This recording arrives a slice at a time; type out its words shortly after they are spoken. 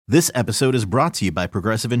This episode is brought to you by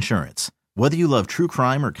Progressive Insurance. Whether you love true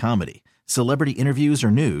crime or comedy, celebrity interviews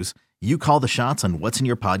or news, you call the shots on what's in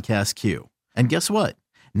your podcast queue. And guess what?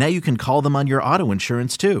 Now you can call them on your auto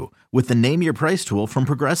insurance too with the Name Your Price tool from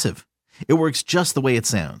Progressive. It works just the way it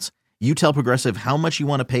sounds. You tell Progressive how much you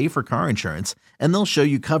want to pay for car insurance, and they'll show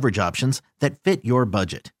you coverage options that fit your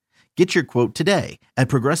budget. Get your quote today at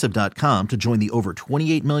Progressive.com to join the over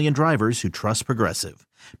 28 million drivers who trust Progressive.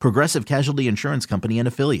 Progressive Casualty Insurance Company and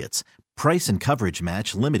Affiliates. Price and coverage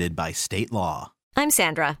match limited by state law. I'm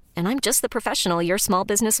Sandra, and I'm just the professional your small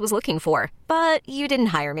business was looking for. But you didn't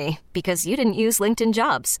hire me because you didn't use LinkedIn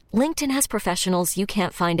Jobs. LinkedIn has professionals you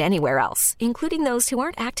can't find anywhere else, including those who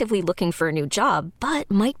aren't actively looking for a new job, but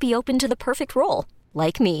might be open to the perfect role,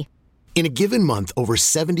 like me. In a given month, over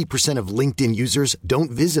 70% of LinkedIn users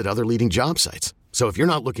don't visit other leading job sites. So if you're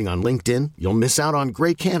not looking on LinkedIn, you'll miss out on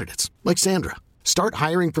great candidates like Sandra. Start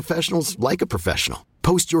hiring professionals like a professional.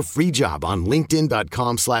 Post your free job on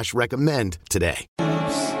linkedin.com/recommend today.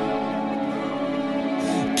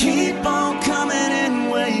 Keep on coming in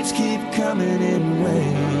waves, keep coming in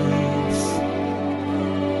waves.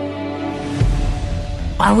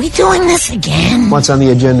 Are we doing this again? What's on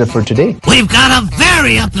the agenda for today? We've got a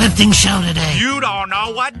very uplifting show today. You don't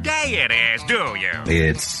know what day it is, do you?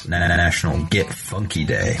 It's National Get Funky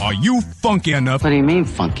Day. Are you funky enough? What do you mean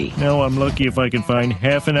funky? No, I'm lucky if I can find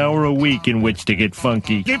half an hour a week in which to get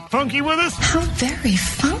funky. Get funky with us? How very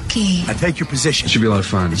funky. I take your position. It should be a lot of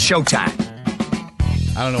fun. It's showtime.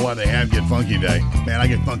 I don't know why they have Get Funky Day. Man, I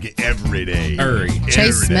get funky every day.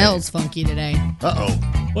 Chase smells funky today. Uh-oh.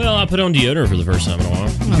 Well, I put on deodorant for the first time in a while.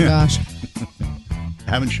 Oh, gosh.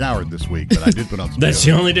 Haven't showered this week, but I did put on some That's deodorant.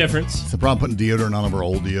 the only difference. It's the problem putting deodorant on over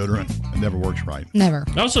old deodorant. It never works right. Never.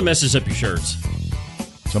 It also messes up your shirts.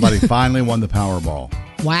 Somebody finally won the Powerball.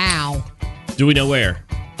 Wow. Do we know where?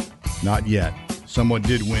 Not yet. Someone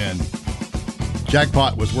did win.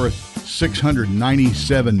 Jackpot was worth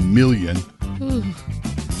 $697 million. Ooh.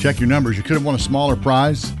 Check your numbers. You could have won a smaller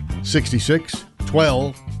prize. 66,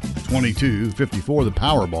 12, 22, 54, the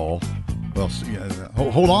Powerball. Well,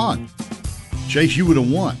 hold on. Chase, you would have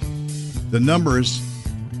won. The numbers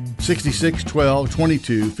 66, 12,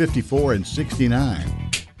 22, 54, and 69.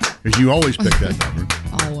 Because you always pick that number.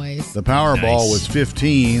 Always. The Powerball was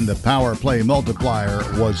 15. The Power Play multiplier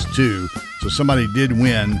was 2. So somebody did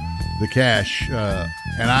win the cash.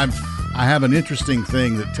 And I have an interesting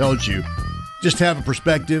thing that tells you, just have a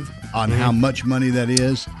perspective on how much money that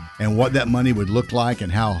is and what that money would look like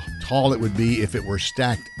and how tall it would be if it were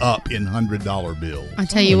stacked up in $100 bills. I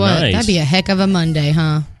tell you what, nice. That'd be a heck of a Monday,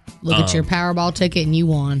 huh? Look at your Powerball ticket and you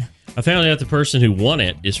won. I found out the person who won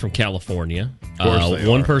it is from California. Of course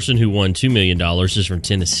One person who won $2 million is from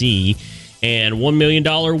Tennessee. And $1 million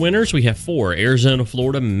winners, we have 4. Arizona,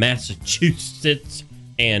 Florida, Massachusetts,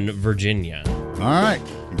 and Virginia. All right.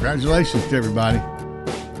 Congratulations to everybody.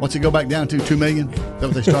 What's it go back down to? $2 million? Is that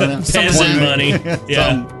what they started out? Peasant money.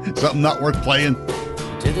 Yeah. something not worth playing.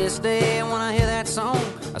 To this day, when I hear that song,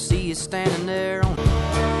 I see you standing there on.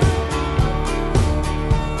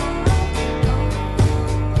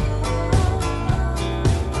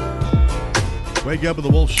 Wake up with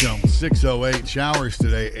the Wolf Show. 6:08. Showers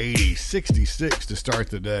today. 80. 66 to start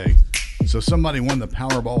the day. So somebody won the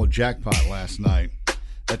Powerball jackpot last night.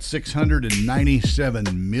 That's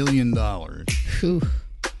 $697 million. Whew.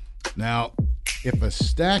 Now, if a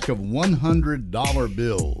stack of $100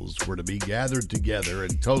 bills were to be gathered together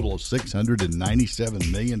and total $697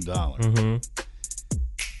 million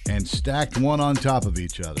and stacked one on top of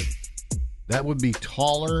each other, that would be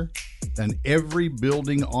taller than every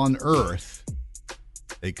building on Earth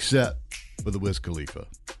except for the Wiz Khalifa.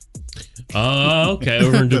 Oh, okay,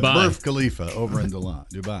 over in The Dubai. Burj Khalifa over in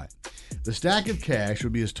Dubai. The stack of cash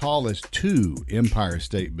would be as tall as 2 Empire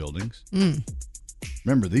State Buildings.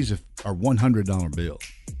 Remember, these are $100 bills.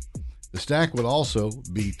 The stack would also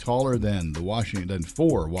be taller than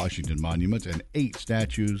 4 Washington monuments and 8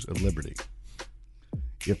 statues of liberty.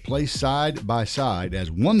 If placed side by side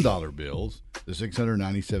as $1 bills, the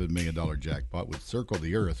 $697 million jackpot would circle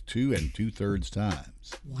the Earth 2 2/3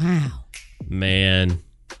 times. Wow. Man,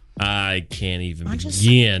 I can't even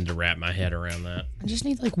begin to wrap my head around that. I just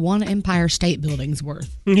need like one Empire State Building's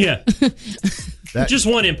worth. Yeah. Just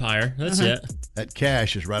one empire. That's it. That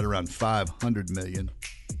cash is right around $500 million.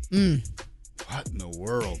 What in the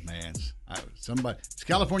world, man? Does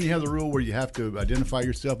California have the rule where you have to identify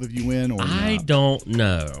yourself if you win, or I not? don't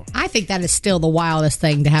know. I think that is still the wildest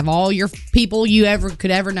thing, to have all your people you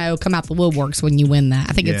could ever know come out the woodworks when you win that.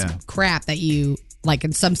 I think it's crap that you Like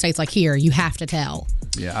in some states, like here, you have to tell.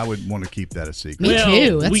 Yeah, I would want to keep that a secret. Me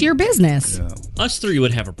too. That's your business. Yeah. Us three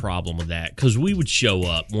would have a problem with that because we would show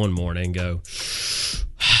up one morning and go,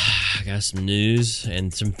 I got some news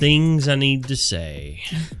and some things I need to say.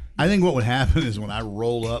 I think what would happen is when I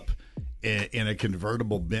roll up in a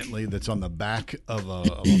convertible Bentley that's on the back of a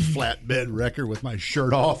flatbed wrecker with my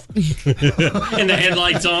shirt off. And the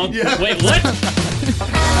headlights on? Yeah. Wait, what?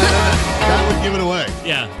 That would give it away.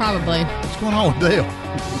 Yeah. Probably. What's going on with Dale?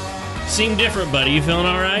 Seem different, buddy. You feeling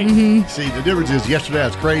all right? Mm-hmm. See, the difference is yesterday I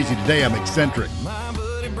was crazy. Today I'm eccentric. My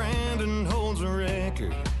buddy Brandon holds a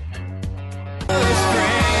record.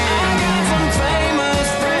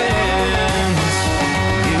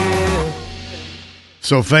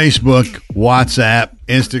 So Facebook, WhatsApp,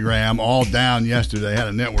 Instagram, all down yesterday. Had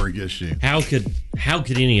a network issue. How could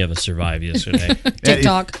any of us survive yesterday?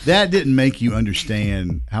 TikTok. That didn't make you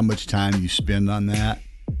understand how much time you spend on that.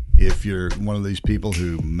 If you're one of these people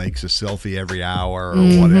who makes a selfie every hour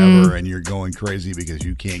or whatever, and you're going crazy because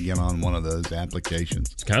you can't get on one of those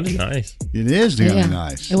applications. It's kind of nice. It is kind of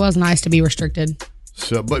nice. It was nice to be restricted.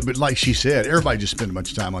 So, but like she said, everybody just spent a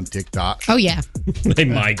bunch of time on TikTok. Oh, yeah. They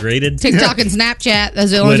migrated. TikTok and Snapchat.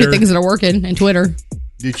 Those are the only two things that are working. And Twitter.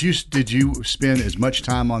 Did you spend as much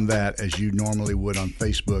time on that as you normally would on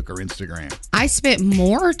Facebook or Instagram? I spent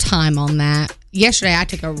more time on that. Yesterday, I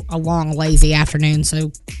took a long, lazy afternoon.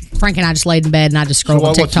 So Frank and I just laid in bed and I just scrolled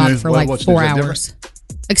on TikTok for like 4 hours.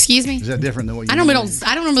 Excuse me? Is that different than what you I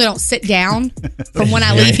normally don't sit down from when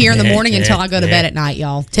I leave here in the morning until I go to bed at night,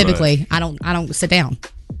 y'all. Typically, right. I don't sit down.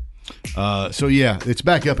 So yeah, it's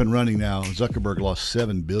back up and running now. Zuckerberg lost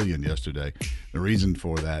 $7 billion yesterday. The reason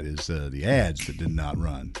for that is the ads that did not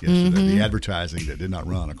run yesterday, the advertising that did not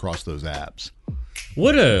run across those apps.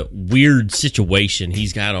 What a weird situation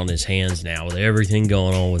he's got on his hands now with everything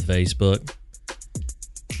going on with Facebook.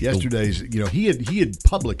 Yesterday's, he had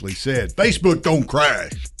publicly said Facebook don't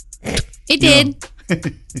crash. It did.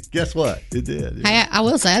 Guess what? It did. I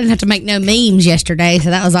will say I didn't have to make no memes yesterday, so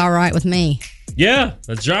that was all right with me. Yeah,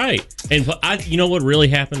 that's right. And you know what really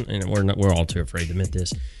happened? And we're all too afraid to admit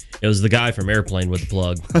this. It was the guy from Airplane with the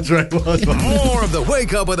plug. That's right. More of the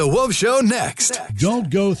Wake Up with the Wolf Show next. Don't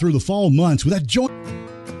go through the fall months without joint.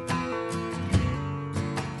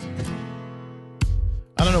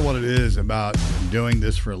 I don't know what it is about doing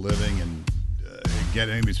this for a living and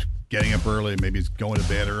getting up early, maybe it's going to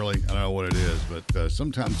bed early. I don't know what it is, but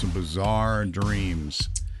sometimes some bizarre dreams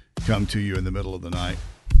come to you in the middle of the night.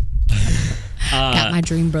 Got my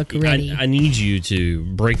dream book ready. I need you to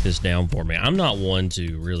break this down for me. I'm not one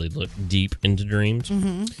to really look deep into dreams,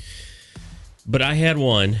 but I had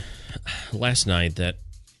one last night that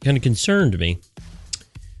kind of concerned me,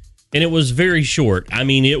 and it was very short. I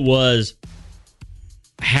mean, it was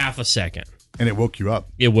half a second. And it woke you up.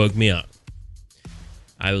 It woke me up.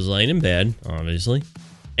 I was laying in bed, obviously,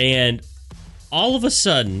 and all of a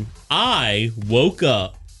sudden, I woke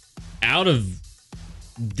up out of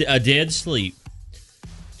a dead sleep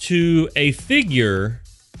to a figure,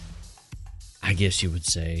 I guess you would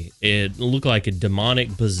say. It looked like a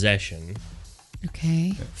demonic possession.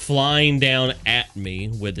 Okay. Flying down at me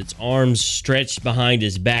with its arms stretched behind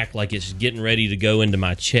its back like it's getting ready to go into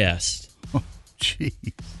my chest. Oh,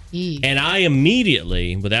 jeez. And I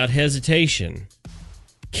immediately, without hesitation,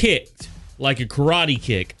 kicked like a karate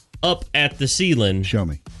kick up at the ceiling. Show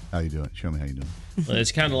me how you do it. Show me how you do it.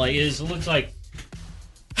 It's kind of like, it looks like,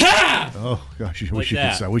 ha! Oh gosh,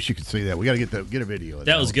 I wish you could see that. We got to get a video of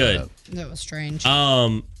that. That was good. That was strange.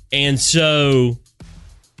 And so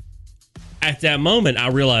at that moment, I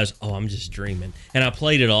realized, I'm just dreaming, and I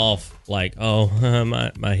played it off like,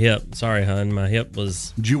 my hip. Sorry, hon, my hip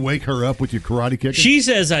was. Did you wake her up with your karate kick? She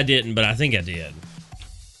says I didn't, but I think I did.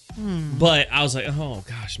 But I was like, oh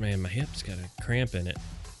gosh, man, my hip's got a cramp in it.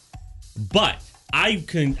 But I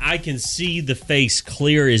can see the face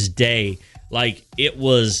clear as day, like it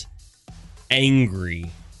was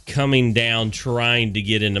angry, coming down, trying to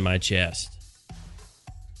get into my chest.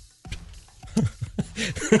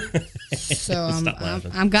 So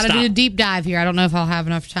I'm got to do a deep dive here. I don't know if I'll have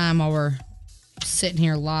enough time while we're sitting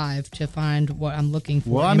here live to find what I'm looking for.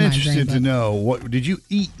 Well, I'm interested to know, what did you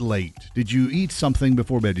eat late? Did you eat something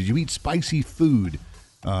before bed? Did you eat spicy food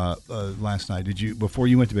last night? Did you before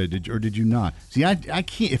you went to bed? Or did you not? See, I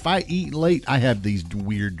can't. If I eat late, I have these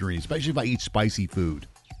weird dreams, especially if I eat spicy food.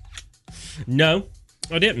 No,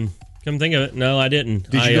 I didn't. Come think of it, no, I didn't.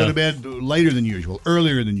 Did you go to bed later than usual,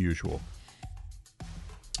 earlier than usual?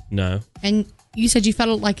 No. And you said you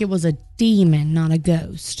felt like it was a demon, not a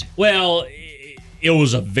ghost. Well, it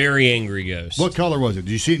was a very angry ghost. What color was it?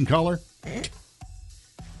 Did you see it in color?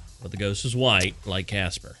 but the ghost was white, like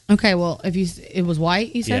Casper. Okay, well, it was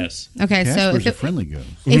white, you said? Yes. Okay, Casper's so a friendly ghost.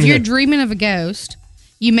 If you're dreaming of a ghost,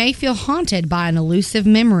 you may feel haunted by an elusive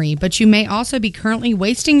memory, but you may also be currently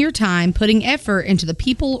wasting your time putting effort into the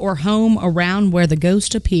people or home around where the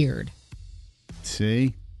ghost appeared.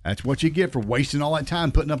 See? That's what you get for wasting all that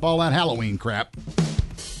time putting up all that Halloween crap.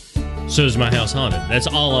 So is my house haunted? That's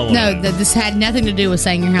all I want to know. No, this had nothing to do with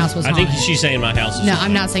saying your house was haunted. I think she's saying my house is haunted. No,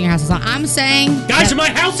 I'm not saying your house is haunted. I'm saying... Guys, my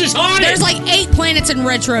house is haunted! There's like 8 planets in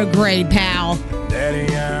retrograde, pal.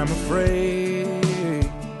 Daddy, I'm afraid.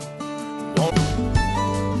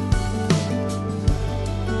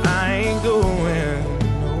 I ain't going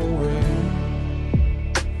nowhere.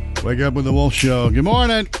 Wake up with the Wolf Show. Good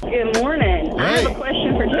morning. Good morning. Hey. I have a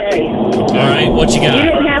question for Jay. All right, what you got?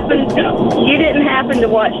 You didn't happen to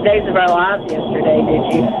watch Days of Our Lives yesterday,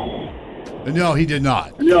 did you? No, he did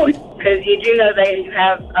not. No. Because you do know they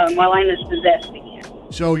have Marlena's possessed again.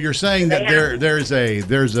 So you're saying that there's a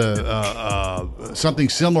something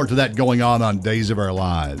similar to that going on Days of Our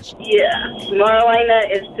Lives. Yeah.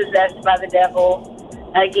 Marlena is possessed by the devil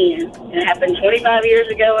again. It happened 25 years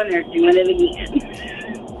ago, and they're doing it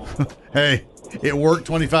again. Hey, it worked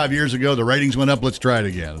 25 years ago. The ratings went up. Let's try it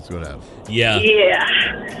again. That's what happened. Yeah.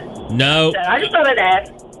 Yeah. No. So I just thought I'd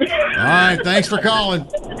ask. All right. Thanks for calling.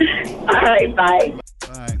 All right. Bye.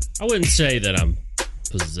 Bye. I wouldn't say that I'm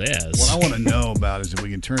possessed. What I want to know about is if we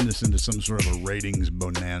can turn this into some sort of a ratings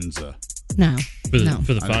bonanza. No.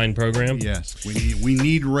 For the fine program? Yes. We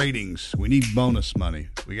need ratings. We need bonus money.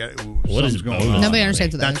 We got what is going bonus? on. Nobody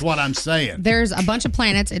understands what that That's is. what I'm saying. There's a bunch of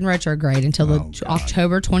planets in retrograde until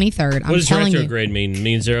October 23rd. What does retrograde mean? It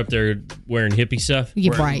means they're up there wearing hippie stuff?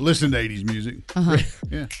 Yeah, right. Listen to 80s music. Uh-huh.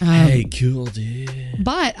 Yeah. Hey, cool, dude.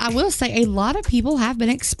 But I will say a lot of people have been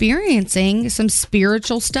experiencing some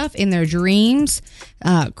spiritual stuff in their dreams,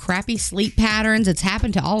 crappy sleep patterns. It's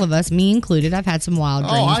happened to all of us, me included. I've had some wild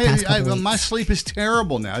dreams. My sleep is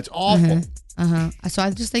terrible now. It's awful. So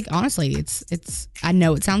I just think, honestly, it's. I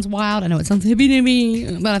know it sounds wild. I know it sounds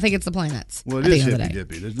hippy-dippy, but I think it's the planets. Well, it is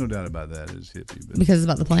hippy-dippy. There's no doubt about that. It's hippie. But because it's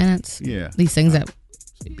about the planets? Yeah. These things that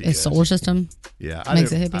a solar system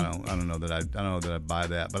makes it hippie? I don't know that I buy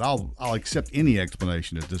that, but I'll accept any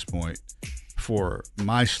explanation at this point for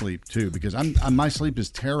my sleep too, because my sleep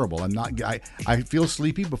is terrible. I feel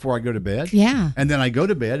sleepy before I go to bed. Yeah. And then I go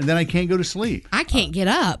to bed and then I can't go to sleep. I can't get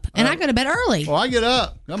up and I go to bed early. Well, I get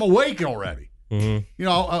up. I'm awake already. Mm-hmm. You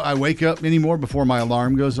know, I wake up anymore before my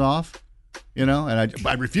alarm goes off. You know, and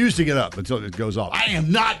I refuse to get up until it goes off. I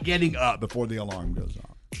am not getting up before the alarm goes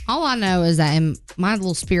off. All I know is that in my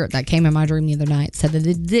little spirit that came in my dream the other night said that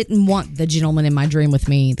they didn't want the gentleman in my dream with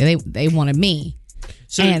me. They wanted me.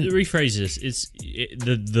 So rephrase this. It's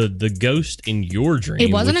the ghost in your dream.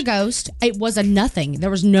 It wasn't a ghost. It was a nothing. There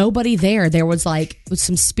was nobody there. There was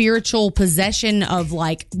some spiritual possession of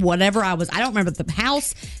whatever I was. I don't remember the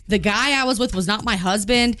house. The guy I was with was not my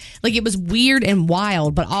husband. It was weird and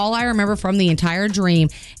wild. But all I remember from the entire dream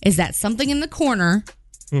is that something in the corner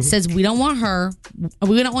says, "We don't want her.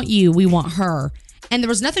 We don't want you. We want her." And there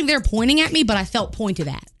was nothing there pointing at me, but I felt pointed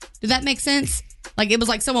at. Did that make sense? It was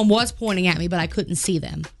like someone was pointing at me, but I couldn't see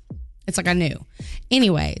them. It's like I knew.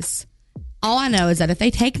 Anyways, all I know is that if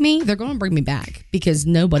they take me, they're going to bring me back because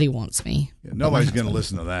nobody wants me. Yeah, nobody's going to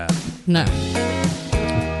listen to that. No.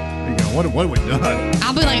 You go, what have we done?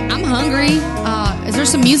 I'll be like, I'm hungry. Is there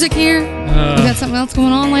some music here? You got something else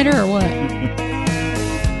going on later or what?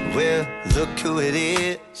 Well, look who it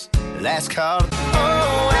is. Last call. Oh,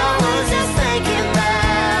 I was just thinking about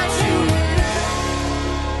you.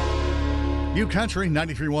 You Country,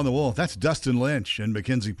 93.1 The Wolf. That's Dustin Lynch and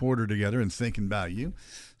Mackenzie Porter together and Thinking About You.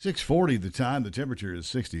 6:40 the time. The temperature is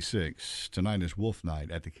 66. Tonight is Wolf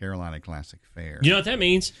Night at the Carolina Classic Fair. You know what that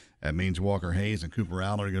means? That means Walker Hayes and Cooper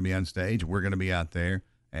Allen are going to be on stage. We're going to be out there.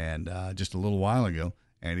 And just a little while ago,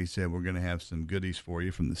 Andy said we're going to have some goodies for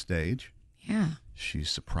you from the stage. Yeah.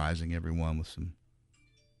 She's surprising everyone with some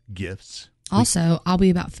gifts. Also, I'll be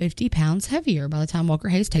about 50 pounds heavier by the time Walker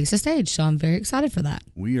Hayes takes the stage, so I'm very excited for that.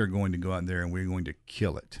 We are going to go out there and we're going to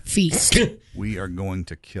kill it. Feast. We are going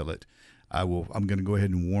to kill it. I'm going to go ahead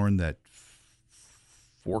and warn that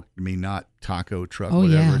fork-me-not taco truck,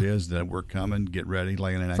 whatever it is, that we're coming. Get ready,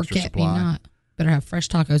 laying an extra supply. Forget-me-not. Better have fresh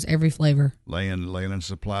tacos, every flavor. Laying a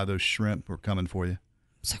supply of those shrimp. We're coming for you.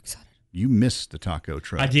 I'm so excited. You missed the taco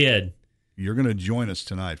truck. I did. You're going to join us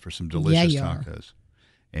tonight for some delicious tacos.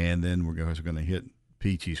 And then we're going to hit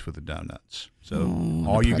Peachy's with the donuts. So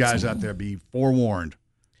all you guys out there, be forewarned.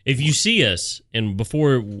 If you see us, and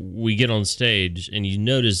before we get on stage, and you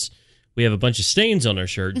notice we have a bunch of stains on our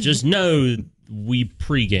shirt, just know we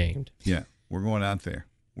pre-gamed. Yeah, we're going out there.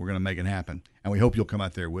 we're going to make it happen. And we hope you'll come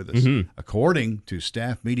out there with us. Mm-hmm. According to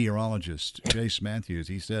staff meteorologist Chase Matthews,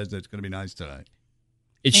 he says that it's going to be nice today.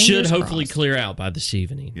 It should hopefully clear out by this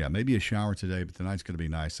evening. Yeah, maybe a shower today, but tonight's going to be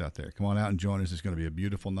nice out there. Come on out and join us. It's going to be a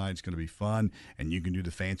beautiful night. It's going to be fun, and you can do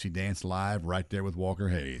the fancy dance live right there with Walker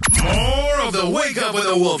Hayes. More of the Wake Up with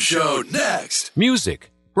the Wolf Show next.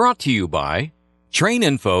 Music brought to you by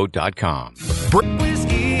TrainInfo.com.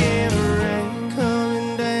 Whiskey and rain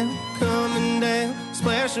coming down,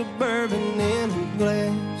 splash of bourbon in a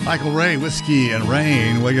glass. Michael Ray, Whiskey and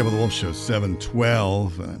Rain. Wake Up with the Wolf Show,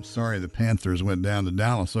 7:12. I'm sorry the Panthers went down to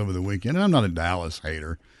Dallas over the weekend. And I'm not a Dallas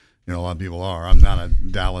hater. You know, a lot of people are. I'm not a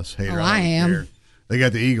Dallas hater. Oh, I am. Care. They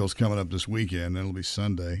got the Eagles coming up this weekend. That'll be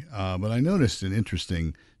Sunday. But I noticed an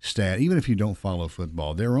interesting stat. Even if you don't follow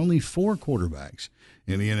football, there are only 4 quarterbacks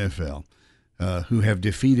in the NFL who have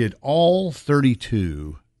defeated all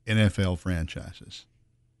 32 NFL franchises.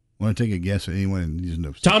 Want to take a guess at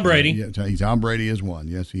anyone? Tom Brady. Yeah, Tom Brady is one.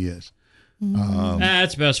 Yes, he is.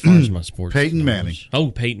 That's about as far as my sports. Peyton Manning.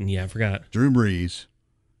 Oh, Peyton. Yeah, I forgot. Drew Brees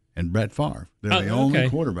and Brett Favre. They're the only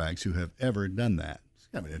quarterbacks who have ever done that. It's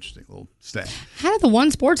kind of an interesting little stat. How did the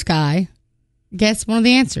one sports guy guess one of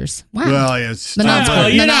the answers? Wow. Well, yes.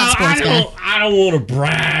 I don't want to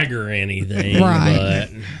brag or anything. Right.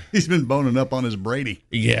 But he's been boning up on his Brady.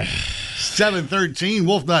 Yeah. 7:13,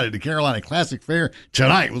 Wolf Night at the Carolina Classic Fair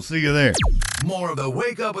tonight. We'll see you there. More of the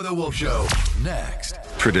Wake Up with the Wolf Show next.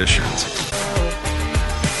 Traditions.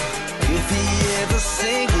 If he ever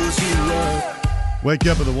singles you up. Wake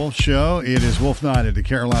Up with the Wolf Show. It is Wolf Night at the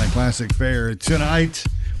Carolina Classic Fair tonight.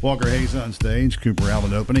 Walker Hayes on stage, Cooper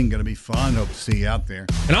Allen opening. Going to be fun. Hope to see you out there.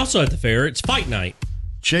 And also at the fair, it's fight night.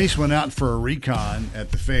 Chase went out for a recon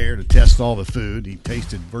at the fair to test all the food. He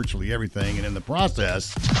tasted virtually everything, and in the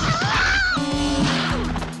process,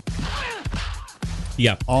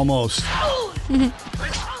 almost.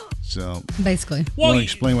 So basically, want to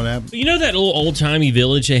explain what happened? You know that little old timey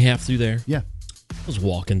village they have through there? Yeah, I was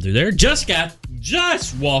walking through there. Just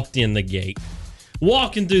walked in the gate,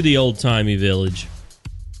 walking through the old timey village,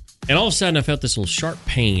 and all of a sudden I felt this little sharp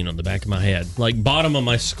pain on the back of my head, like bottom of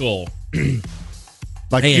my skull.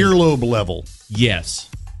 Like earlobe level. Yes.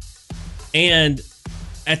 And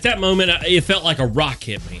at that moment, it felt like a rock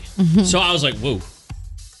hit me. Mm-hmm. So I was like, whoa.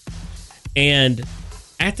 And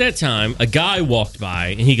at that time, a guy walked by,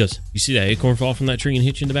 and he goes, you see that acorn fall from that tree and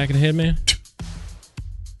hit you in the back of the head, man?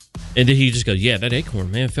 And then he just goes, yeah, that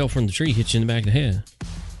acorn, man, fell from the tree, hit you in the back of the head.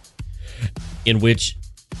 In which,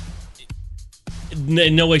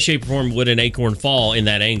 in no way, shape, or form would an acorn fall in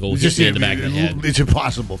that angle, hit you in the back of the head. It's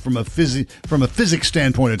impossible. From a physics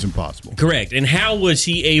standpoint, it's impossible. Correct. And how was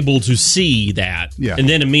he able to see that? Yeah. And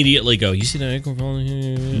then immediately go, you see that acorn falling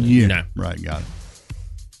here? Yeah. No. Right, got it.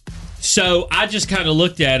 So I just kind of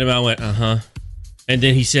looked at him. I went, uh-huh. And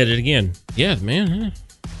then he said it again. Yeah, man.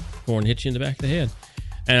 Acorn hit you in the back of the head.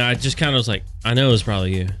 And I just kind of was like, I know it's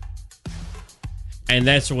probably you. And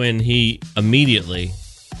that's when he immediately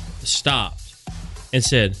stopped and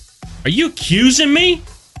said, are you accusing me?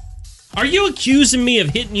 Are you accusing me of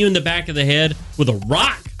hitting you in the back of the head with a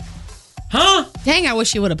rock? Huh? Dang, I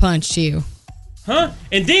wish he would have punched you. Huh?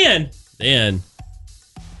 And then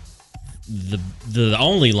the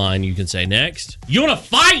only line you can say next, you want to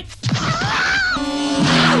fight?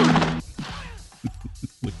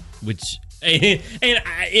 Which, and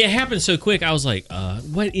it happened so quick, I was like,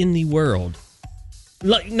 what in the world?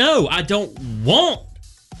 Like, no, I don't want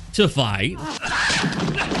to fight.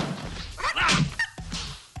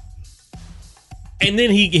 And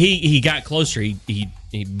then he got closer. He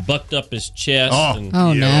bucked up his chest. No!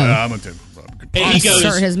 I'm and he goes,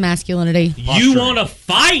 assert his masculinity. You want to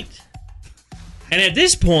fight? And at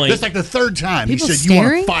this point, that's like the third time People he said, staring? "You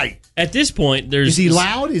want to fight?" At this point, there's is he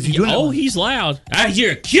loud? Is he doing? Oh, he's loud. Out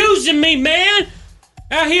here accusing me, man!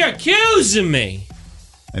 Out here accusing me.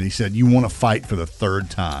 And he said, "You want to fight for the third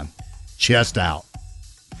time, chest out."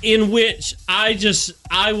 In which I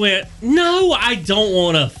went, no, I don't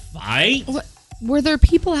want to fight. What? Were there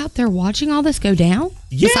people out there watching all this go down?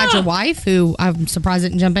 Yeah. Besides your wife, who I'm surprised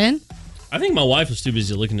didn't jump in? I think my wife was too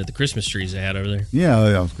busy looking at the Christmas trees they had over there.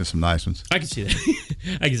 Yeah, got some nice ones. I can see that.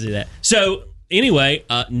 I can see that. So, anyway,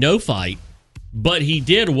 no fight. But he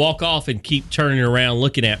did walk off and keep turning around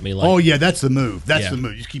looking at me like... Oh, yeah, that's the move. That's the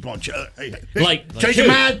move. You just keep on... change your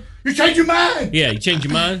mind. You change your mind. Yeah, you change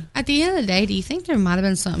your mind. At the end of the day, do you think there might have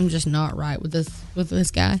been something just not right with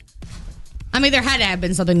this guy? I mean, there had to have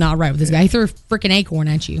been something not right with this guy. He threw a freaking acorn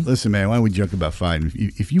at you. Listen, man, why don't we joke about fighting?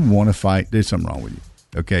 If you want to fight, there's something wrong with you.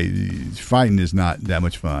 Okay? Fighting is not that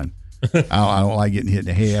much fun. I don't like getting hit in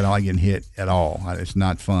the head. I don't like getting hit at all. It's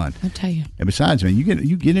not fun. I'll tell you. And besides, man, you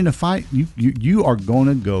get in a fight, you are going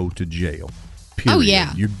to go to jail. Period. Oh,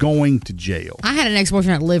 yeah. You're going to jail. I had an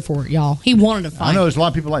ex-boyfriend that lived for it, y'all. He wanted to fight. I know there's a lot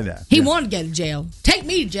of people like that. He wanted to go to jail. Take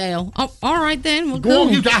me to jail. Oh, all right, then. Well, Go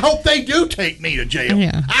cool. on, I hope they do take me to jail.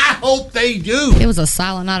 Yeah. I hope they do. It was a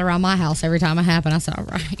silent night around my house every time it happened. I said, all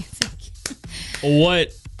right.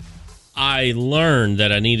 What I learned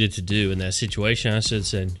that I needed to do in that situation, I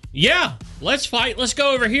said, yeah, let's fight. Let's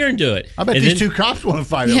go over here and do it. I bet and these two cops want to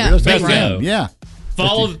fight over Yeah, here. Let's let's go. go. Yeah.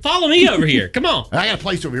 Follow me over here. Come on. I got a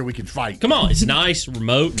place over here we can fight. Come on. It's nice,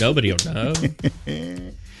 remote. Nobody will know.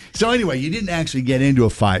 So anyway, you didn't actually get into a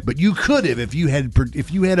fight, but you could have if you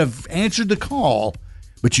had answered the call.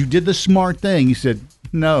 But you did the smart thing. You said,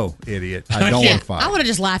 "No, idiot, I don't want to fight." I would have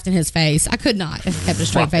just laughed in his face. I could not have kept a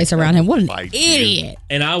straight face around him. What an idiot!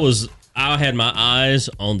 And I had my eyes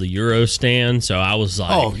on the Euro stand, so I was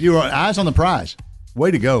like, "Oh, you were eyes on the prize.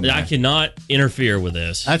 Way to go, man. I cannot interfere with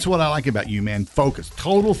this." That's what I like about you, man. Focus,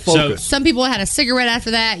 total focus. Some people had a cigarette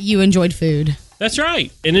after that. You enjoyed food. That's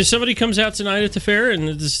right. And if somebody comes out tonight at the fair and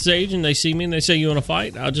at the stage and they see me and they say, "You want to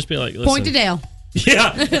fight?" I'll just be like, "Listen." Point to Dale.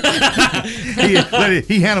 Yeah.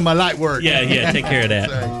 he handled my light work. Yeah, take care of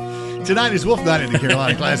that. Tonight is Wolf Night at the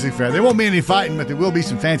Carolina Classic Fair. There won't be any fighting, but there will be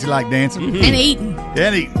some fancy like dancing. And eating.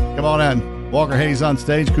 And eating. Come on out. Walker Hayes on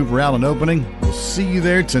stage, Cooper Allen opening. We'll see you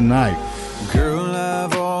there tonight. Girl,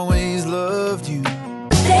 I've always loved you.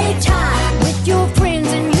 Stay tight with your friends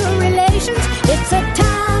and your relations. It's a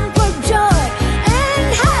time for joy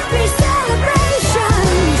and happy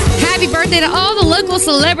celebrations. Happy birthday to all the local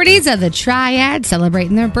celebrities of the Triad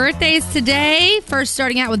celebrating their birthdays today. First,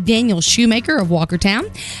 starting out with Daniel Shoemaker of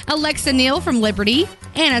Walkertown, Alexa Neal from Liberty,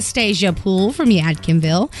 Anastasia Poole from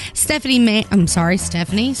Yadkinville,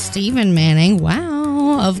 Stephen Manning,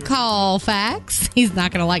 wow, of Colfax. He's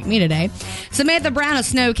not going to like me today. Samantha Brown of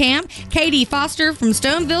Snow Camp, Katie Foster from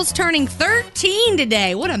Stoneville's turning 13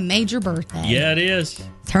 today. What a major birthday. Yeah, it is.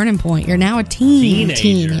 Turning point. You're now a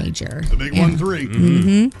teenager. The big 1-3.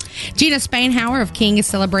 Mm-hmm. Gina Spainhauer of King is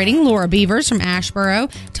celebrating. Laura Beavers from Ashboro.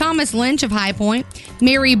 Thomas Lynch of High Point.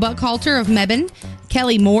 Mary Buckhalter of Mebane.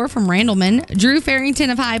 Kelly Moore from Randleman, Drew Farrington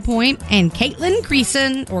of High Point, and Caitlin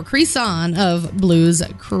Creason of Blues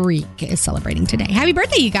Creek is celebrating today. Happy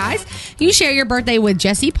birthday, you guys. You share your birthday with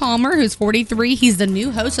Jesse Palmer, who's 43. He's the new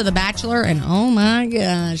host of The Bachelor, and oh my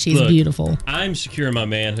gosh, he's beautiful. I'm secure in my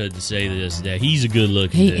manhood to say this, that he's a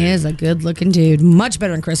good-looking dude. He is a good-looking dude. Much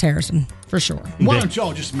better than Chris Harrison, for sure. Why don't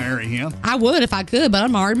y'all just marry him? I would if I could, but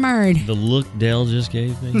I'm already married. The look Dale just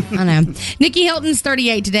gave me. I know. Nikki Hilton's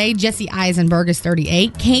 38 today. Jesse Eisenberg is 38.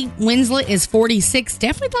 Kate Winslet is 46.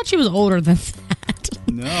 Definitely thought she was older than that.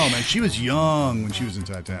 No, man. She was young when she was in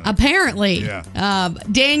Titanic. Apparently. Yeah.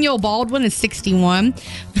 Daniel Baldwin is 61.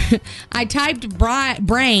 I typed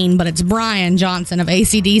Brain, but it's Brian Johnson of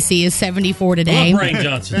AC/DC is 74 today. I love Brain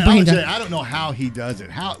Johnson. I don't know how he does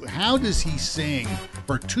it. How does he sing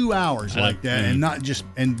for 2 hours like that and not just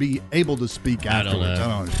be able to speak afterwards? I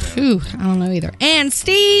don't understand. Ooh, I don't know either. And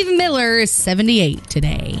Steve Miller is 78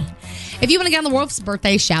 today. If you want to get on the Wolf's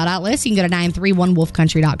birthday shout-out list, you can go to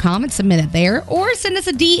 931wolfcountry.com and submit it there. Or send us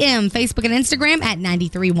a DM, Facebook and Instagram at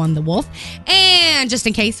 931thewolf. And just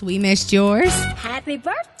in case we missed yours, Happy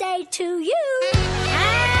birthday to you.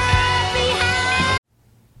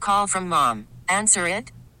 Call from mom. Answer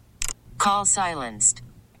it. Call silenced.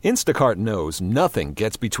 Instacart knows nothing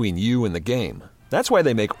gets between you and the game. That's why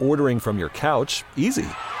they make ordering from your couch easy.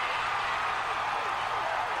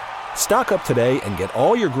 Stock up today and get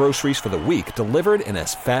all your groceries for the week delivered in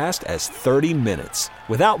as fast as 30 minutes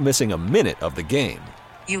without missing a minute of the game.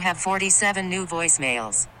 You have 47 new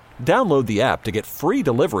voicemails. Download the app to get free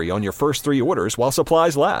delivery on your first 3 orders while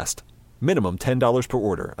supplies last. Minimum $10 per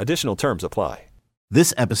order. Additional terms apply.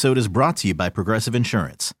 This episode is brought to you by Progressive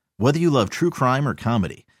Insurance. Whether you love true crime or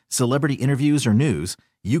comedy, celebrity interviews or news,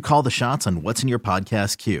 you call the shots on what's in your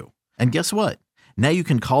podcast queue. And guess what? Now you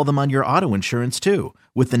can call them on your auto insurance too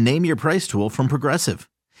with the Name Your Price tool from Progressive.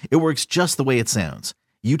 It works just the way it sounds.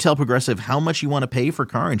 You tell Progressive how much you want to pay for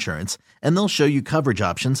car insurance, and they'll show you coverage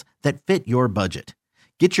options that fit your budget.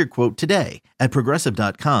 Get your quote today at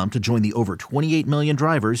Progressive.com to join the over 28 million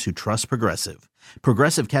drivers who trust Progressive.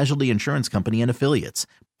 Progressive Casualty Insurance Company and Affiliates.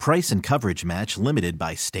 Price and coverage match limited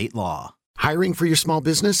by state law. Hiring for your small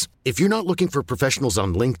business? If you're not looking for professionals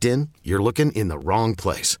on LinkedIn, you're looking in the wrong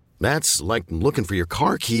place. That's like looking for your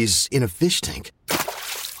car keys in a fish tank.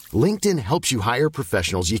 LinkedIn helps you hire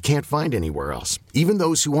professionals you can't find anywhere else, even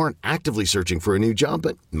those who aren't actively searching for a new job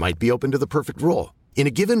but might be open to the perfect role. In a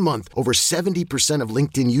given month, over 70% of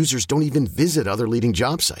LinkedIn users don't even visit other leading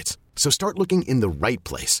job sites. So start looking in the right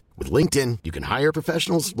place. With LinkedIn, you can hire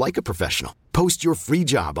professionals like a professional. Post your free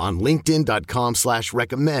job on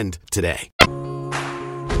linkedin.com/recommend today.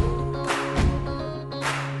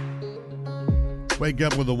 Wake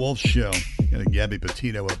up with the Wolf Show. Got a Gabby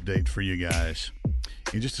Petito update for you guys.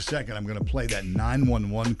 In just a second, I'm going to play that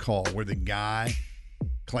 911 call where the guy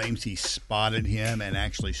claims he spotted him and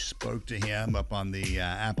actually spoke to him up on the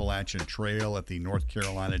Appalachian Trail at the North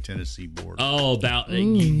Carolina-Tennessee border. Oh, about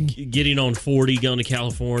getting on 40, going to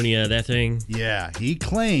California, that thing? Yeah, he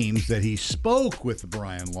claims that he spoke with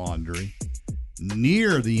Brian Laundrie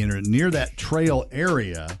near that trail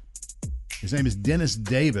area. His name is Dennis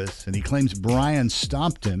Davis, and he claims Brian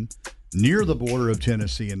stopped him near the border of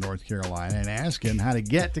Tennessee and North Carolina and asked him how to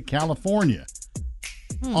get to California.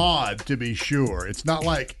 Odd, to be sure. It's not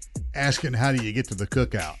like asking how do you get to the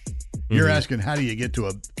cookout. You're asking how do you get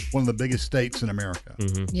to one of the biggest states in America.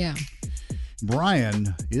 Yeah.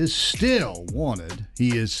 Brian is still wanted.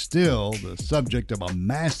 He is still the subject of a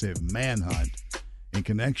massive manhunt in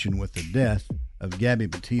connection with the death of Gabby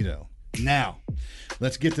Petito. Now,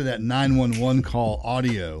 let's get to that 911 call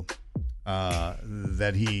audio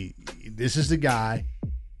this is the guy,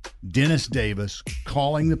 Dennis Davis,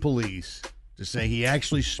 calling the police to say he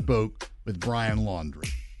actually spoke with Brian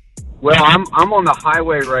Laundrie. Well, I'm on the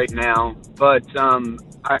highway right now, but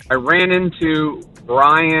I ran into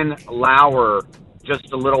Brian Lauer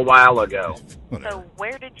just a little while ago. So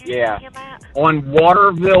where did you see him at? On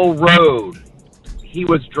Waterville Road. He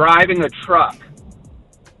was driving a truck,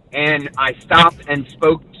 and I stopped and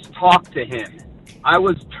talked to him. I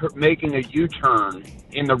was making a U-turn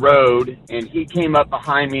in the road, and he came up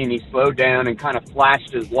behind me, and he slowed down and kind of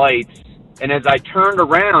flashed his lights. And as I turned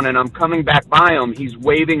around and I'm coming back by him, he's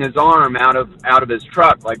waving his arm out of his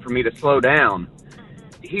truck, like for me to slow down.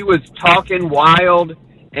 He was talking wild,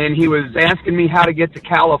 and he was asking me how to get to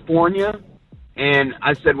California. And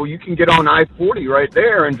I said, well, you can get on I-40 right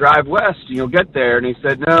there and drive west, and you'll get there. And he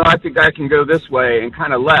said, no, I think I can go this way, and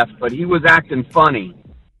kind of left. But he was acting funny.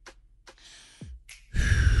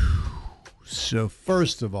 So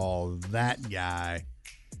first of all, that guy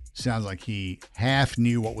sounds like he half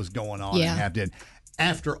knew what was going on and half did.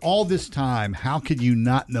 After all this time, how could you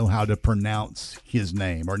not know how to pronounce his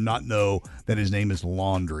name or not know that his name is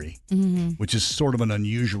Laundrie, which is sort of an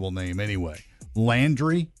unusual name anyway?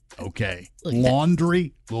 Landry, okay. Look,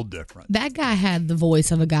 Laundrie, a little different. That guy had the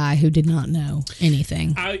voice of a guy who did not know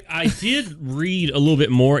anything. I did read a little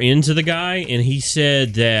bit more into the guy, and he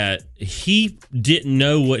said that he didn't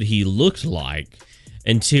know what he looked like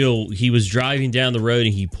until he was driving down the road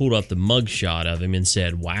and he pulled up the mugshot of him and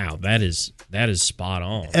said, wow, that is spot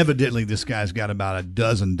on. Evidently, this guy's got about a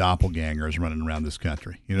dozen doppelgangers running around this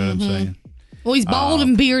country. You know what I'm saying? Well, he's bald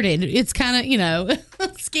and bearded. It's kind of,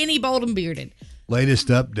 skinny, bald, and bearded. Latest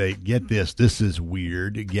update, get this. This is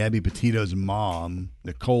weird. Gabby Petito's mom,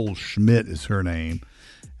 Nicole Schmidt is her name,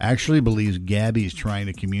 actually believes Gabby is trying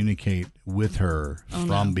to communicate with her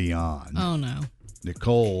from beyond. Oh, no.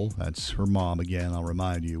 Nicole, that's her mom again, I'll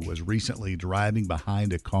remind you, was recently driving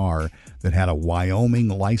behind a car that had a Wyoming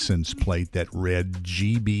license plate that read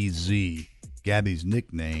GBZ. Gabby's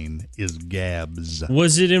nickname is Gabs.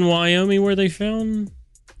 Was it in Wyoming where they found?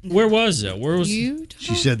 Where was it? Where was? She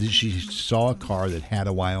said that she saw a car that had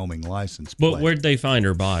a Wyoming license plate. But where'd they find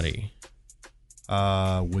her body?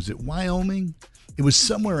 Was it Wyoming? It was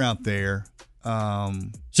somewhere out there.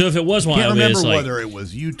 So if it was Wyoming, I can't remember it's like, whether it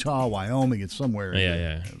was Utah, Wyoming. It's somewhere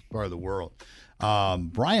in part of the world.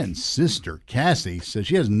 Brian's sister, Cassie, says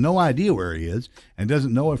she has no idea where he is and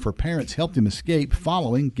doesn't know if her parents helped him escape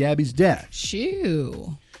following Gabby's death.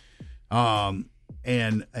 Shoo.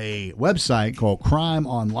 And a website called Crime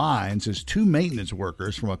Online says 2 maintenance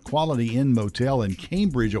workers from a Quality Inn motel in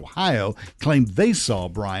Cambridge, Ohio, claimed they saw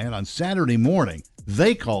Brian on Saturday morning.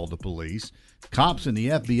 They called the police. Cops and the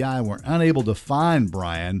FBI were unable to find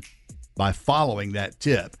Brian by following that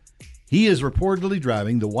tip. He is reportedly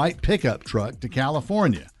driving the white pickup truck to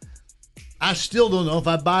California. I still don't know if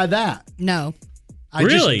I buy that. No. I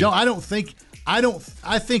don't think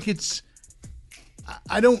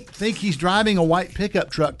he's driving a white pickup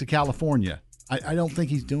truck to California. I don't think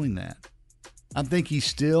he's doing that. I think he's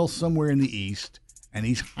still somewhere in the East, and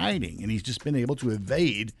he's hiding, and he's just been able to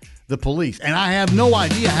evade the police. And I have no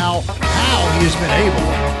idea how he has been able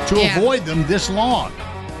to avoid them this long.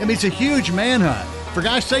 I mean, it's a huge manhunt. For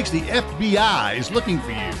God's sakes, the FBI is looking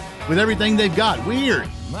for you with everything they've got. Weird.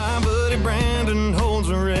 My buddy Brandon holds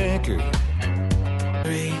a record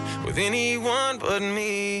with anyone but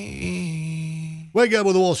me. Wake up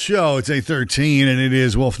with the Wolf Show. It's 8:13, and it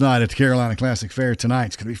is Wolf Night at the Carolina Classic Fair tonight.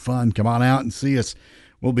 It's going to be fun. Come on out and see us.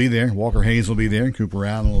 We'll be there. Walker Hayes will be there. Cooper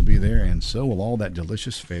Allen will be there, and so will all that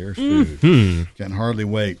delicious fair food. Can hardly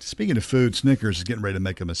wait. Speaking of food, Snickers is getting ready to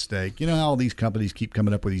make a mistake. You know how all these companies keep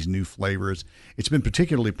coming up with these new flavors? It's been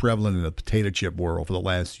particularly prevalent in the potato chip world for the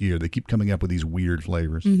last year. They keep coming up with these weird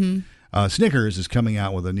flavors. Snickers is coming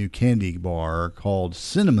out with a new candy bar called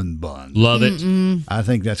Cinnamon Bun. Love it. I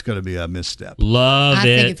think that's going to be a misstep. I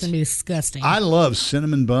think it's going to be disgusting. I love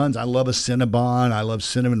cinnamon buns. I love a Cinnabon. I love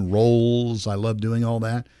cinnamon rolls. I love doing all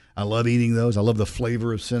that. I love eating those. I love the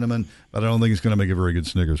flavor of cinnamon, but I don't think it's going to make a very good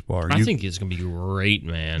Snickers bar. I think it's going to be great,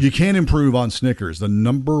 man. You can't improve on Snickers, the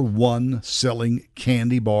number one selling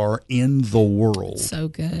candy bar in the world. So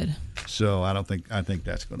good. So I think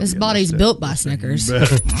that's going to be This body's built by Snickers.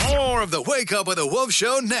 More of the Wake Up with the Wolf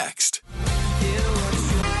Show next.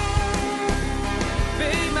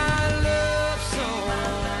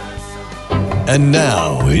 And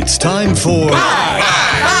now it's time for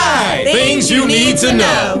Things You Need to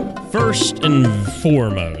Know. First and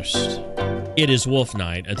foremost, it is Wolf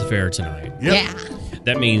Night at the fair tonight. Yep. Yeah.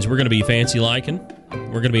 That means we're going to be fancy liking.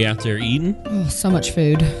 We're going to be out there eating. Oh, so much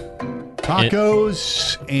food.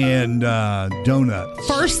 Tacos and donuts.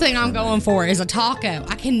 First thing I'm going for is a taco.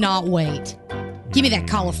 I cannot wait. Give me that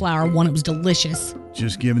cauliflower one. It was delicious.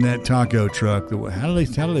 Just giving that taco truck. How do they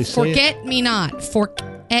say it? Forget me not.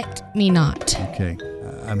 Forget me not. Okay.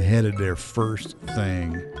 I'm headed there first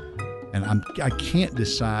thing. And I can't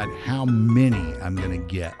decide how many I'm going to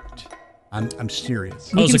get. I'm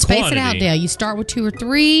serious. You can space it out, Dale. You start with 2 or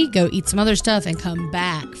 3, go eat some other stuff, and come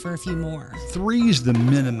back for a few more. 3 is the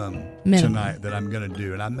minimum tonight that I'm going to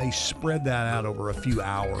do, and I may spread that out over a few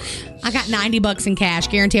hours. I got $90 in cash.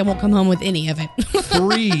 Guarantee I won't come home with any of it.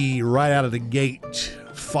 3 right out of the gate,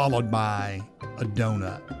 followed by a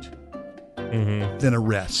donut. Then a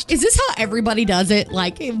rest. Is this how everybody does it?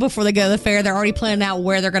 Like, before they go to the fair, they're already planning out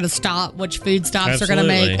where they're going to stop, which food stops they're going to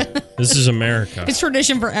make. This is America. It's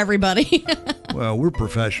tradition for everybody. Well, we're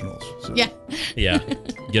professionals. So. Yeah.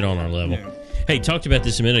 Get on our level. Yeah. Hey, talked about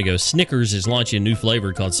this a minute ago. Snickers is launching a new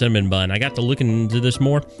flavor called Cinnamon Bun. I got to look into this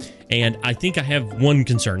more, and I think I have one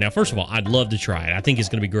concern. Now, first of all, I'd love to try it. I think it's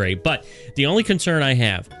going to be great. But the only concern I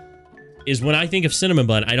have is when I think of Cinnamon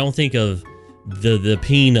Bun, I don't think of the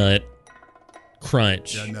peanut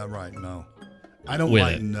crunch. Yeah, no, right, no. I don't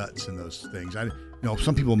like nuts in those things.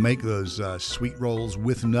 Some people make those sweet rolls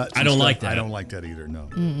with nuts. I don't like that. I don't like that either, no.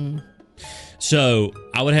 So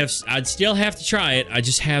I'd still have to try it. I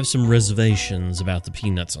just have some reservations about the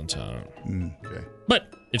peanuts on top. Okay.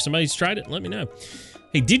 But if somebody's tried it, let me know.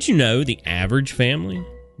 Hey, did you know the average family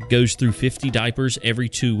goes through 50 diapers every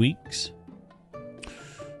 2 weeks?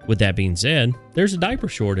 With that being said, there's a diaper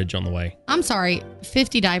shortage on the way. I'm sorry,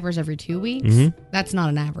 50 diapers every 2 weeks? That's not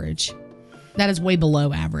an average. That is way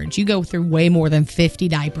below average. You go through way more than 50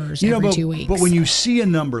 diapers every 2 weeks. But when you see a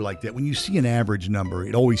number like that, when you see an average number,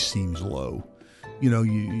 it always seems low.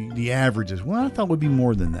 The average is, I thought it would be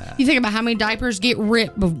more than that. You think about how many diapers get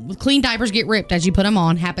ripped, clean diapers get ripped as you put them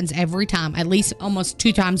on, happens every time, at least almost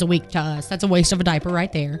 2 times a week to us. That's a waste of a diaper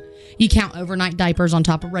right there. You count overnight diapers on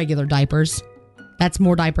top of regular diapers. That's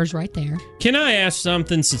more diapers right there. Can I ask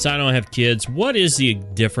something, since I don't have kids? What is the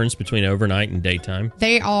difference between overnight and daytime?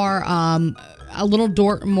 They are a little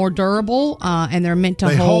more durable, and they're meant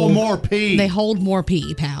to hold more pee. They hold more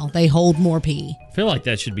pee, pal. They hold more pee. I feel like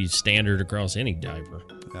that should be standard across any diaper.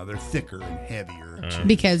 Now, they're thicker and heavier.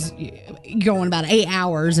 Because you're going about 8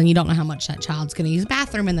 hours, and you don't know how much that child's going to use the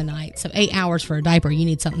bathroom in the night. So 8 hours for a diaper, you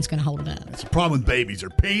need something that's going to hold it up. That's the problem with babies. They're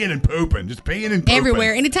peeing and pooping. Just peeing and pooping.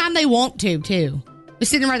 Everywhere. Anytime they want to, too. They're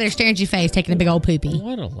sitting right there staring at your face, taking a big old poopy.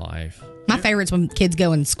 What a life. My favorite's when kids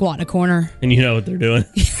go and squat in a corner. And you know what they're doing.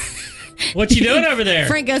 What you doing over there?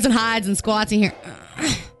 Frank goes and hides and squats in here.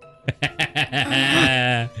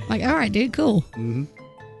 Like, all right, dude, cool.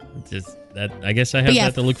 Just that. I guess I have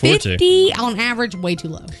that to look forward to. 50 on average, way too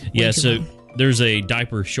low. There's a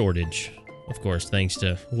diaper shortage, of course, thanks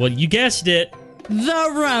to, you guessed it,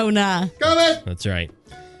 the Rona. Coming. That's right.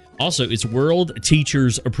 Also, it's World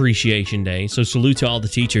Teachers Appreciation Day, so salute to all the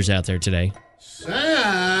teachers out there today. Salute!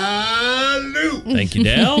 Thank you,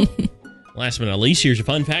 Dale. Last but not least, here's a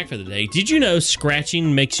fun fact for the day. Did you know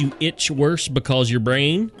scratching makes you itch worse because your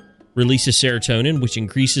brain releases serotonin, which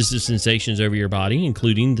increases the sensations over your body,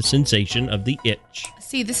 including the sensation of the itch?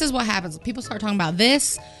 See, this is what happens. People start talking about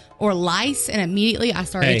this or lice, and immediately I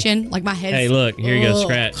start itching. Like my head. Hey, look, here you go,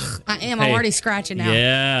 scratch. I am. I'm already scratching now.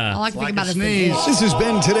 Yeah. All I can think about is sneeze. This has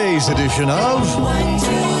been today's edition of 1, 2,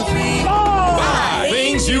 3, 4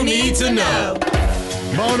 Things You Need to Know.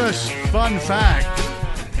 Bonus fun fact.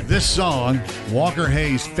 This song, Walker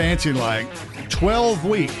Hayes, Fancy Like, 12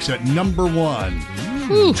 weeks at number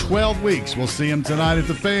 1. 12 weeks. We'll see him tonight at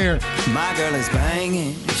the fair. My girl is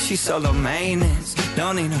banging. She's solo maintenance.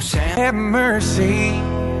 Don't need no shame. Have mercy.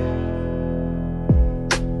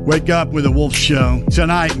 Wake up with the Wolf Show.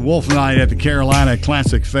 Tonight, Wolf Night at the Carolina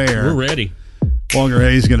Classic Fair. We're ready. Walker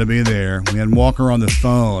Hayes is going to be there. We had Walker on the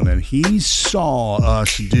phone, and he saw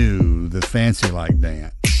us do the Fancy Like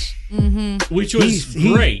dance. Mm-hmm. Which was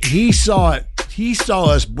great. He saw it. He saw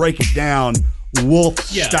us break it down Wolf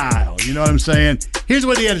style. You know what I'm saying? Here's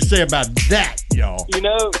what he had to say about that, y'all. You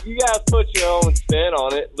know, you guys put your own spin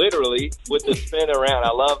on it, literally, with the spin around.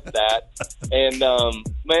 I love that. And,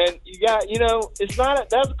 man, it's not,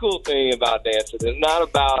 that's a cool thing about dancing. It's not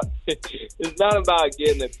about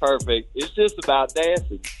getting it perfect. It's just about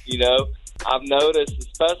dancing, you know? I've noticed,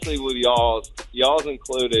 especially with y'all's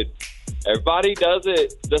included, everybody does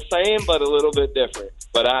it the same, but a little bit different.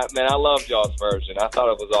 But I loved y'all's version. I thought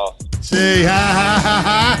it was awesome. See,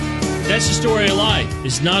 That's the story of life.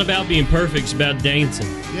 It's not about being perfect. It's about dancing.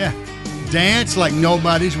 Yeah. Dance like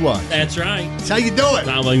nobody's watching. That's right. That's how you do it.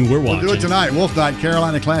 I mean, we're watching. We'll do it tonight. Wolf Night,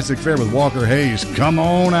 Carolina Classic Fair with Walker Hayes. Come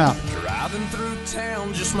on out. Driving through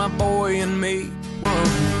town, just my boy and me.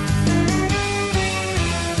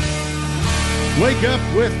 Wake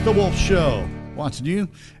up with the Wolf Show. Watching you.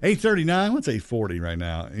 8:39. What's 8:40 right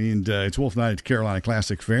now? And it's Wolf Night at Carolina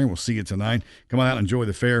Classic Fair. We'll see you tonight. Come on out and enjoy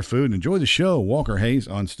the fair food and enjoy the show. Walker Hayes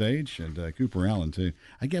on stage and Cooper Allen, too.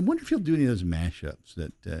 Again, I wonder if he'll do any of those mashups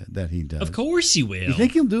that he does. Of course he will. You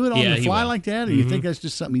think he'll do it on the fly will. like that? Or you think that's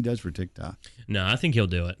just something he does for TikTok? No, I think he'll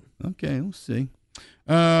do it. Okay, we'll see.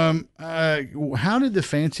 How did the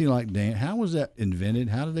Fancy Like dance, how was that invented?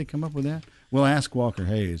 How did they come up with that? We'll ask Walker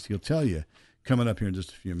Hayes. He'll tell you coming up here in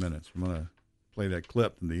just a few minutes. I'm going to play that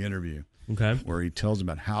clip from the interview. Okay. Where he tells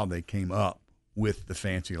about how they came up with the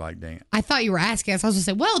Fancy Like dance. I thought you were asking us. I was going to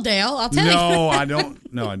say, well, Dale, I'll tell you. No, I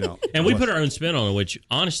don't. No, I don't. And we put our own spin on it, which,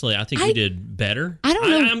 honestly, I think we did better. I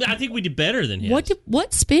don't know. I think we did better than him.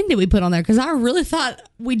 What spin did we put on there? Because I really thought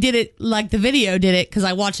we did it like the video did it, because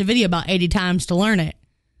I watched the video about 80 times to learn it.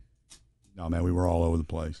 No, man, we were all over the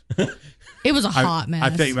place. It was a hot mess. I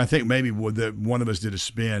think maybe one of us did a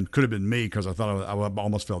spin. Could have been me, because I thought I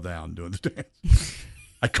almost fell down doing the dance.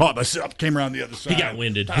 I caught myself, came around the other side. He got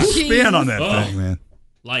winded. Spin on that thing, man.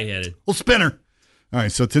 Lightheaded. Well, spinner. All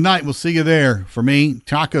right, so tonight we'll see you there. For me,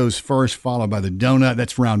 tacos first, followed by the donut.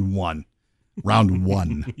 That's round one. Round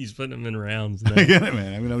one. He's putting them in rounds now. I get it,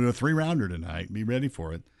 man. I'm going to do a 3-rounder tonight. Be ready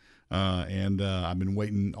for it. And I've been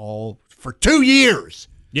waiting for 2 years.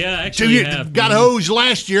 Yeah, actually, 2 years. Got hosed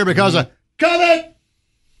last year because of COVID.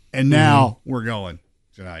 And now we're going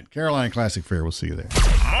tonight. Carolina Classic Fair. We'll see you there.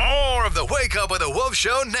 More of the Wake Up with the Wolf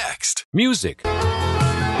Show next. Music.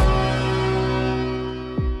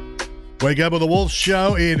 Wake Up with the Wolf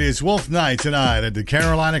Show. It is Wolf Night tonight at the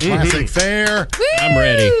Carolina Classic Fair. I'm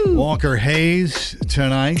ready. Walker Hayes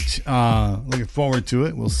tonight. Looking forward to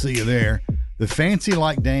it. We'll see you there. The Fancy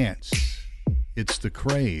Like dance. It's the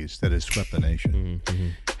craze that has swept the nation. Mm-hmm.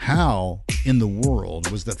 How in the world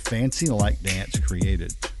was the Fancy Like dance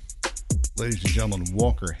created? Ladies and gentlemen,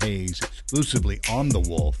 Walker Hayes, exclusively on the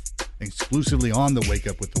Wolf, exclusively on the Wake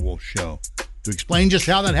Up with the Wolf Show. To explain just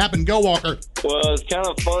how that happened, go, Walker. Well, it's kind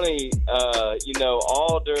of funny,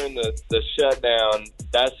 all during the shutdown,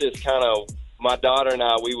 that's just kind of, my daughter and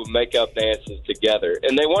I, we would make up dances together.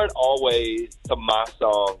 And they weren't always to my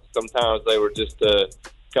songs. Sometimes they were just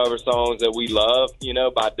cover songs that we love,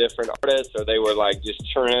 by different artists, or they were like just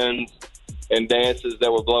trends and dances that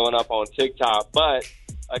were blowing up on TikTok. But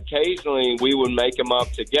occasionally we would make them up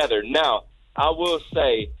together. Now, I will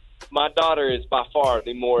say, my daughter is by far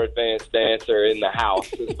the more advanced dancer in the house,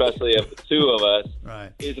 especially of the two of us.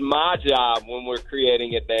 Right. It's my job when we're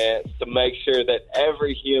creating a dance to make sure that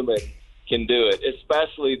every human can do it,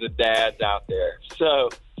 especially the dads out there. So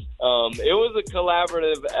it was a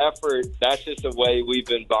collaborative effort. That's just a way we've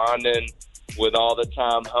been bonding with all the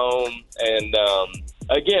time home. And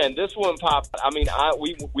again, this one popped. I mean,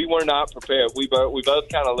 we were not prepared. We both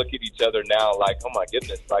kind of look at each other now like, oh my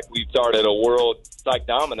goodness, like we've started a world. It's like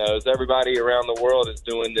dominoes. Everybody around the world is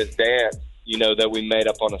doing this dance, that we made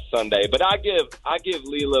up on a Sunday. But I give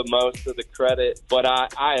Leela most of the credit, but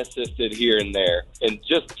I assisted here and there, and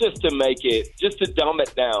just to dumb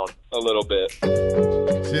it down a little bit.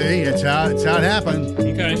 See, it's how it happened.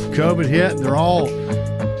 Okay. COVID hit. They're all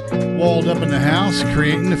walled up in the house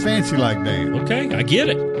creating the Fancy Like dance. Okay, I get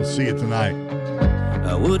it. We'll see you tonight.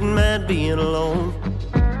 I wouldn't mind being alone.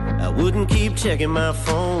 I wouldn't keep checking my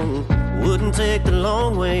phone. Wouldn't take the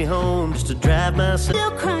long way home just to drive myself.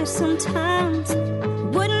 Still cry sometimes.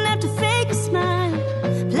 Wouldn't have to fake a smile.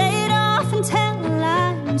 Play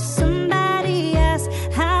when somebody asks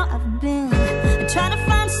how I've been. I try to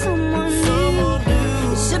find someone new.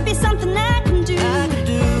 It should be something I can do.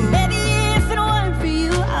 Baby, if it weren't for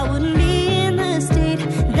you, I wouldn't be in the state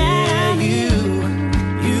that I'm in.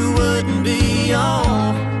 You wouldn't be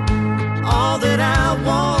all that I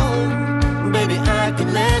want. Baby, I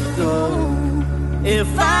could let go. If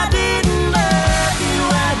I didn't love you,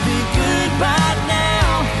 I'd be good by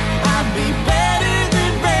now. I'd be better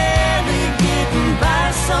than barely getting by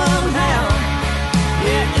somehow.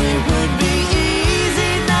 Yeah, it would be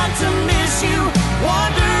easy not to miss you.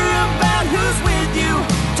 Wonder about who's with you.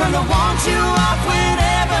 Turn the want you off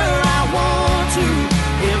whenever I want to.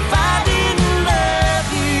 If I didn't love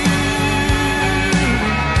you,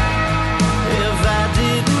 if I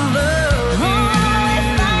didn't love you, if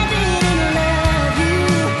I didn't love you,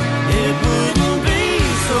 it wouldn't be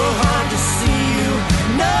so hard to see you.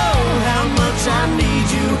 Know how much I need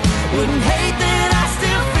you. Wouldn't hate that I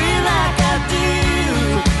still feel like I do.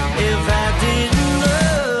 If I didn't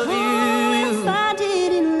love you, if I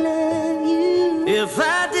didn't love you, if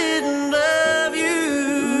I didn't love you,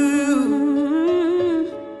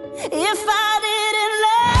 if I didn't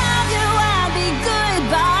love you, I'd be good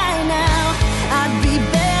by now. I'd be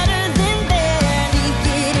better than barely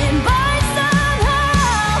getting by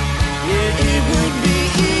somehow. Yeah, it would be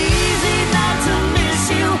easy not to miss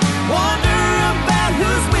you. Wonder about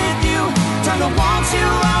who's with you. Turn to want you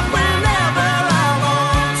off whenever I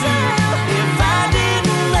want to. If I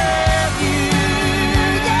didn't love you,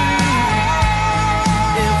 yeah.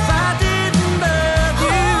 If I didn't love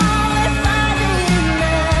you, if I didn't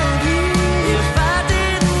love you, if I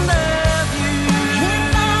didn't love you, if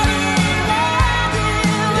I didn't love you,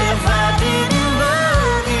 if I didn't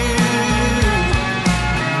love you.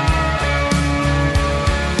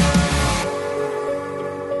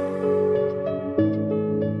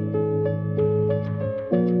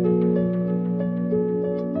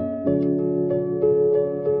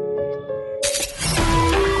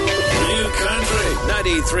 New Country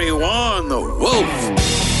 93.1 The Wolf.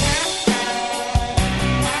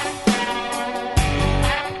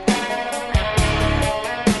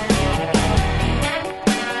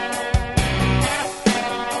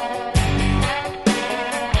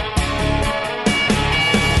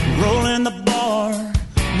 Rolling the bar,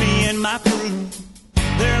 me and my crew.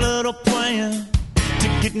 Their little plan to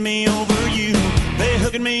get me over you. They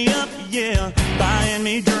hooking me up, yeah, buying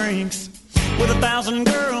me drinks. With 1,000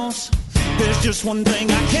 girls, there's just one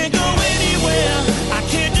thing. I can't go anywhere, I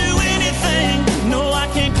can't do anything. No, I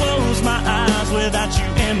can't close my eyes without you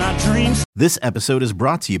in my dreams. This episode is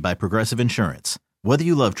brought to you by Progressive Insurance. Whether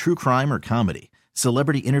you love true crime or comedy,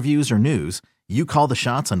 celebrity interviews or news, you call the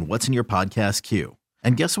shots on what's in your podcast queue.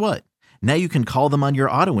 And guess what? Now you can call them on your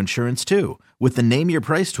auto insurance too with the Name Your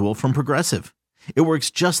Price tool from Progressive. It works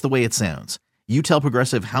just the way it sounds. You tell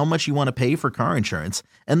Progressive how much you want to pay for car insurance,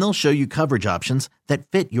 and they'll show you coverage options that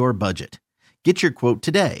fit your budget. Get your quote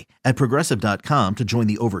today at Progressive.com to join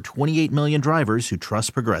the over 28 million drivers who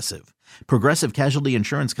trust Progressive. Progressive Casualty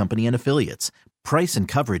Insurance Company and Affiliates. Price and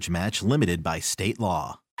coverage match limited by state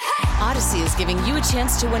law. Odyssey is giving you a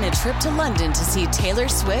chance to win a trip to London to see Taylor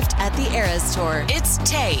Swift at the Eras Tour. It's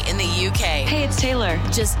Tay in the UK. Hey, it's Taylor.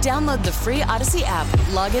 Just download the free Odyssey app,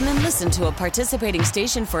 log in and listen to a participating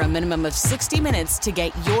station for a minimum of 60 minutes to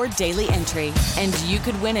get your daily entry. And you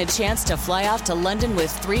could win a chance to fly off to London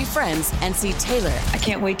with 3 friends and see Taylor. I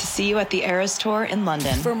can't wait to see you at the Eras Tour in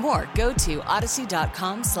London. For more, go to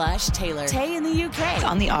odyssey.com/Taylor. Tay in the UK. It's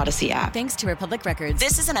on the Odyssey app. Thanks to Republic Records.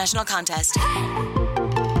 This is a national contest.